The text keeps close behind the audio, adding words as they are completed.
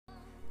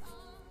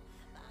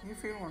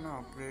If you wanna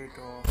upgrade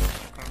or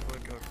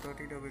convert your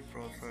 32-bit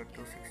processor to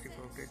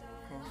 64-bit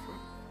processor,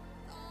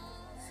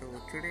 so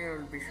today I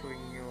will be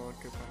showing you how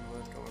to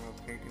convert or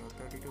upgrade your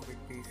 32-bit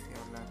PC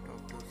or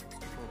laptop to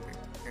 64-bit.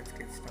 Let's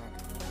get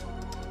started.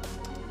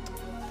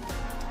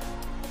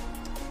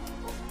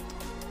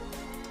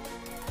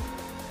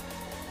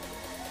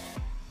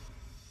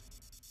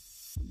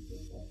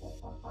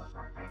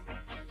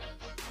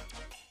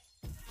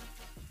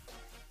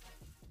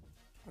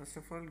 First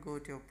of all, go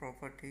to your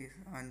properties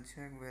and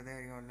check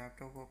whether your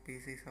laptop or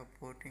PC is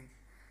supporting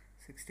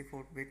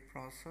 64-bit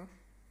processor.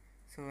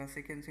 So as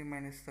you can see,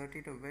 mine is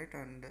 32-bit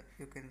and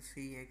you can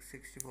see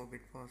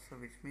x64-bit processor,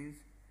 which means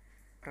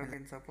it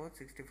can support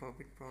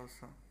 64-bit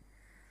processor.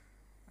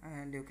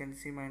 And you can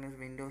see mine is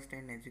Windows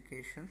 10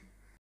 Education.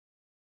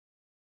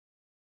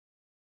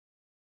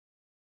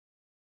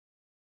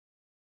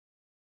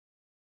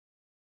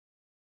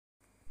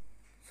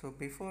 So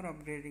before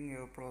upgrading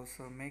your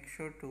processor, make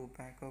sure to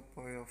back up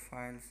all your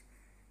files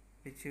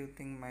which you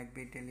think might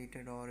be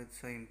deleted or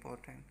it's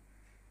important.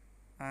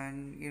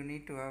 And you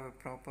need to have a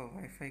proper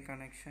Wi-Fi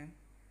connection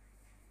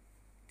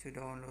to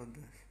download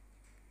this.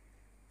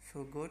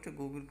 So go to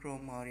Google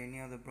Chrome or any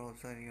other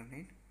browser you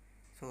need.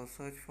 So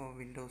search for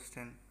Windows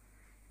 10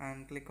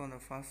 and click on the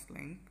first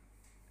link.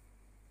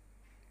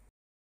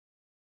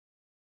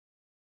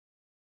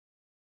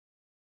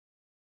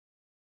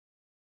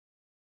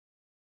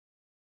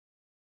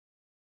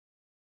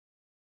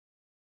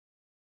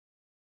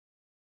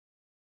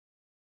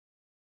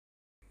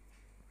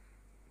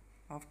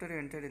 After you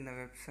enter in the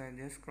website,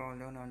 just scroll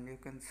down and you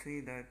can see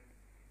that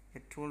a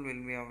tool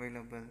will be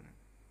available.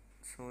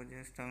 So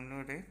just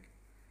download it.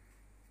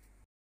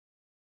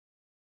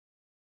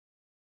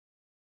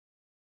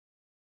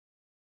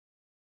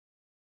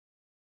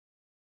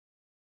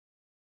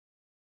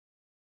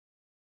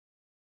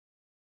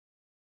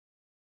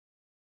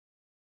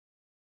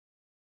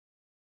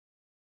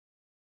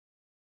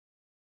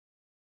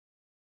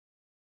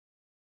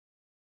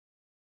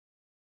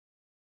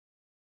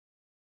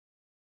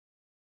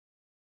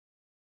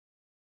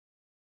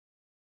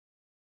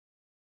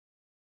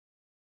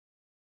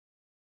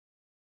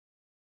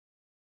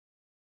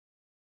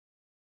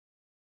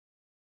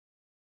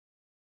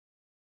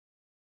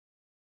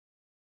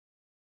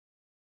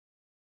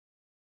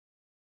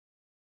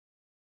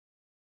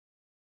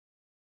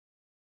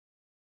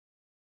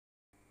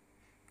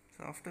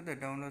 So after the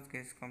download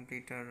gets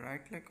completed,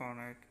 right click on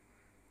it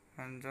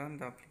and run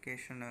the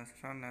application as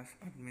run as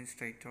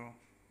administrator.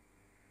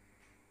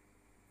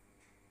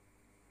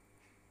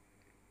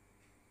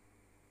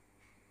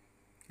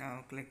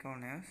 Now click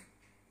on yes.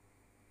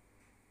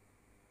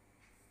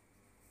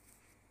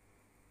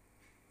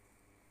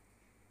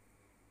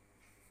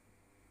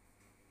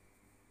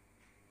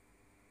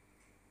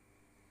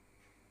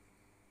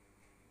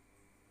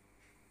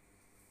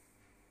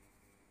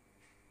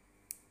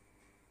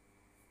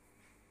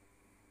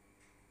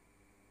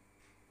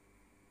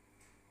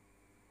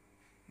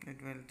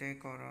 It will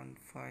take around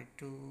 5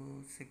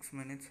 to 6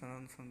 minutes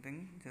around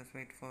something. Just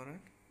wait for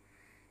it.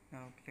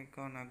 Now click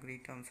on agree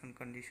terms and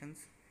conditions.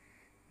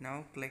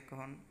 Now click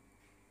on.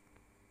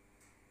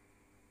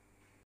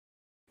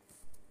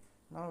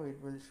 Now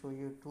it will show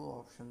you two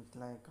options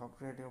like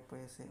upgrade your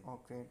PC or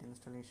create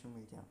installation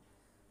media.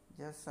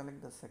 Just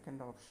select the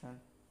second option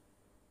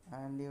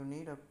and you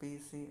need a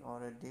PC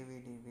or a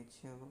DVD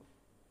which you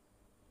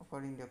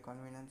according to your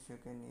convenience you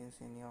can use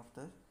any of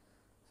this.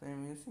 So I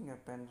am using a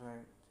pen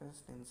drive,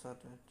 just insert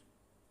it.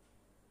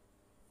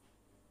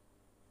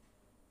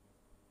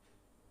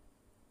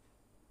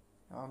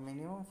 A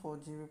minimum 4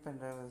 GB pen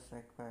drive is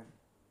required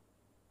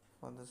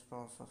for this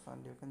process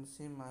and you can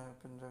see my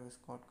pen drive is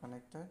got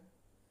connected.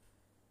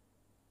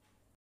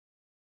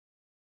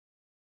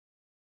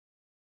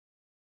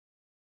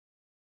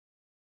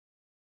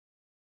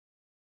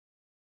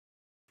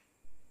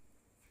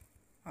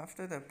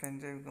 After the pen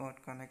drive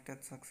got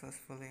connected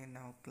successfully,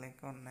 now click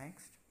on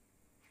next.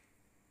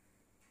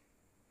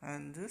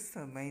 And this is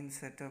the main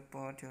setup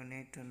part you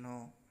need to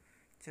know.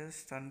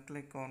 Just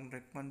unclick on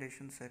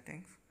recommendation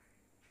settings.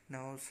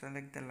 Now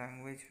select the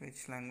language,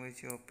 which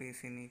language your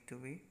PC need to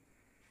be.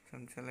 So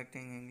I'm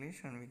selecting English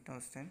and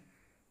Windows 10.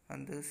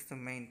 And this is the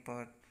main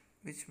part,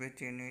 which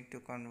bit you need to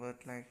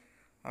convert, like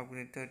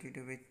upgrade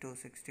 32-bit to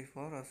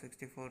 64 or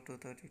 64 to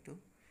 32.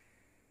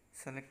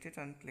 Select it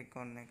and click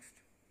on next.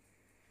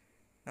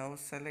 Now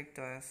select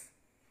as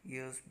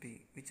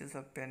USB, which is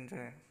a pen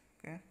drive.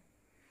 Okay.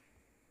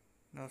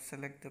 Now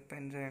select the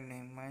pen drive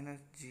name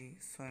 -G.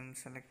 So I'm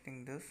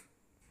selecting this.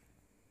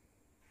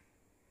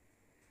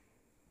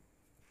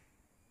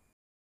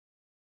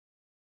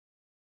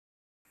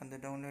 And the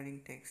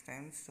downloading takes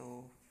time,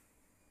 so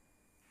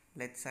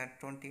let's add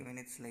 20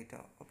 minutes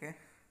later. Okay.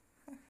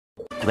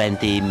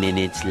 20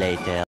 minutes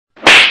later.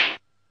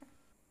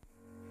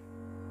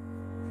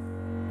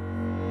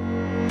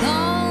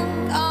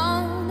 Long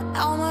gone,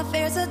 all my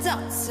fears of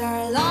doubts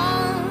are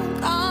long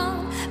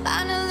gone.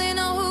 Finally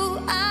know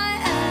who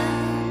I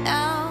am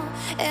now.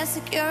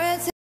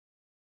 Insecurity.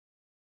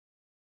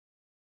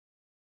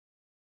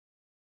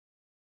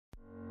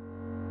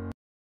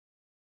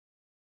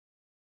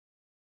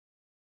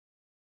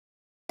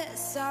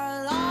 days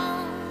are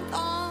long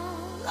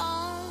gone,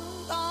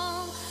 long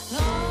gone,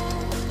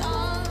 long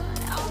gone.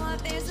 All my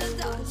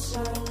favorite thoughts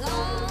are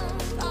long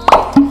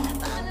gone.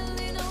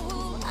 Finally know who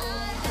I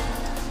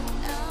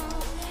am now.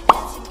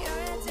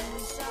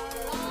 Insecurities are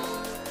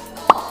long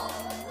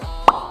gone,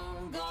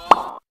 long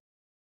gone.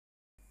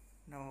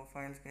 Now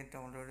files get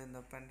downloaded in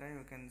the pen drive.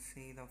 You can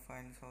see the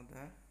files out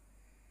there.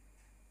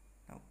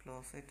 Now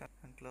close it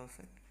and close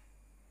it.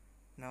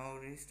 Now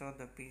restart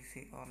the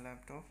PC or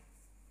laptop.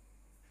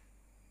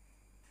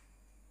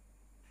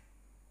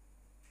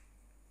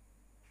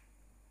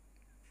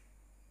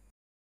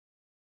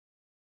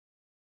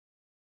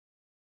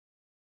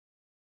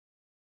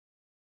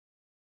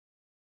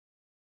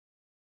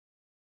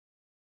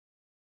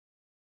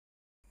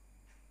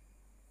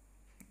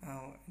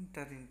 Now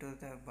enter into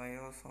the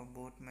BIOS or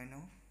boot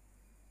menu.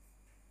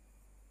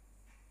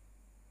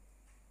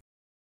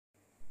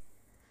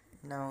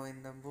 Now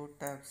in the boot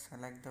tab,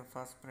 select the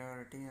first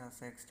priority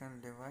as external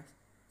device,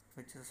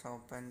 which is our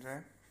pen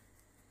drive.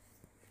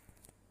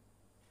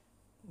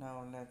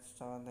 Now let's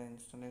start the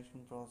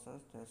installation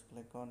process. Just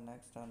click on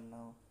next and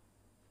now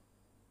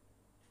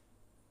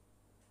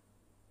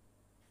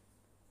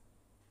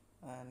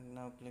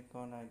click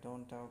on I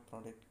don't have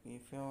product key.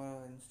 If you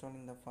are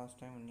installing the first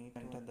time, you need to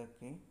enter the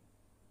key.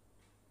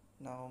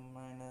 Now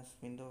mine is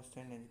Windows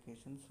 10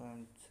 Education, so I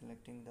am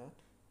selecting that.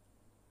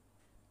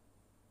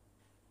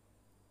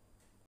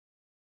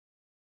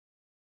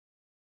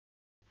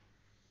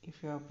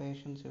 If you have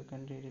patience, you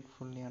can read it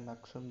fully and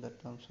accept the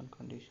terms and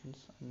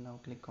conditions, and now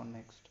click on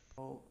next.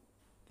 Now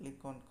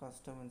click on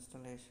custom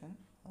installation,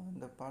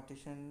 and the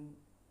partition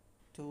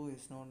 2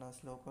 is known as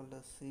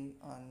localhost C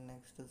and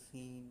next to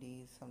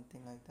CD,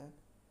 something like that.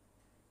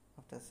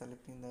 After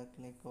selecting that,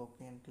 click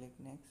OK and click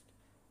next.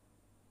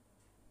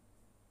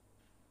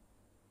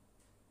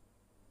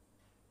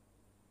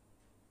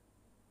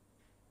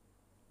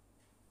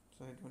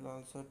 So it will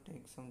also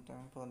take some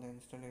time for the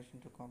installation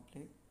to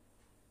complete.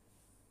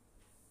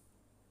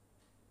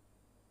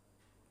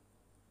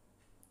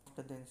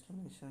 After the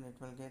installation, it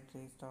will get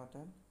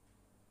restarted.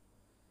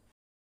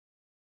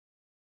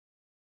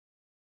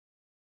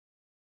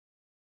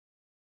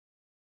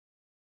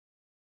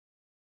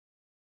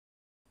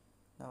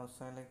 Now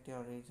select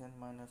your region,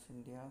 minus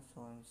India,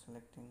 so I'm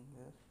selecting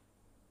this.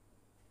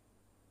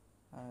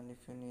 And if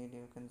you need,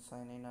 you can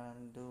sign in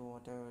and do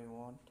whatever you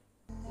want.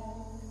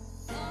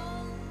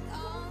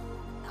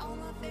 All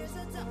my fears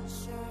are done,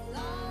 sure,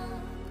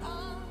 long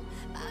gone.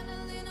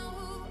 Finally know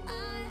who I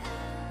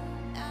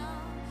am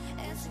now.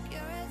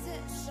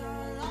 Insecurities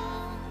are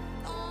long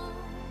gone,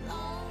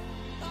 long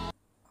gone.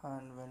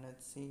 And when it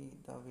see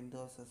the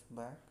Windows is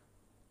back,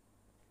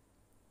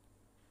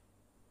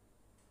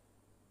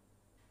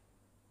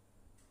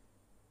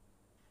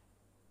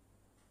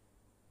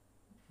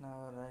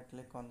 now right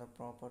click on the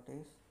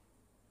properties.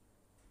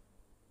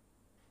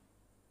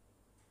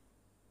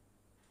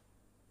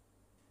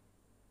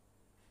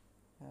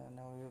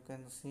 Now you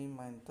can see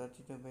my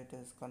 32-bit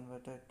is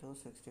converted to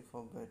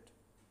 64-bit.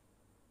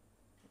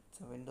 It's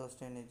a Windows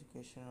 10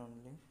 Education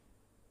only.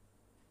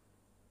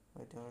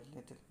 Wait a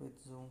little bit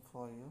zoom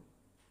for you.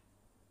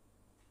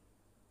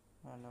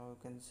 And now you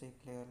can see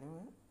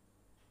clearly.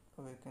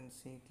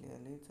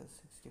 It's a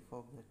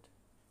 64-bit.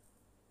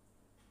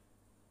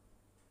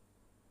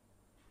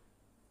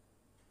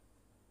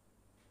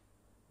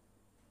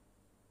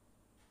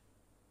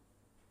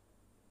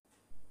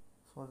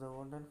 For the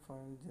older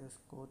file, just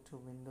go to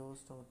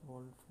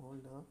windows.old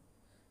folder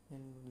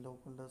in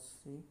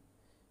localhost C.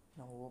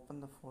 Now open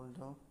the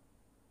folder.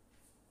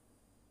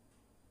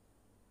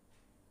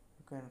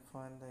 You can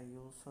find the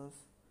users.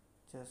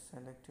 Just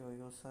select your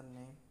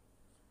username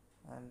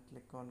and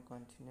click on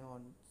continue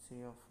and see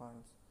your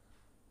files.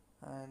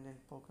 And in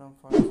program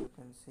files, you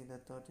can see the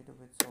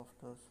 32-bit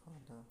software for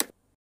the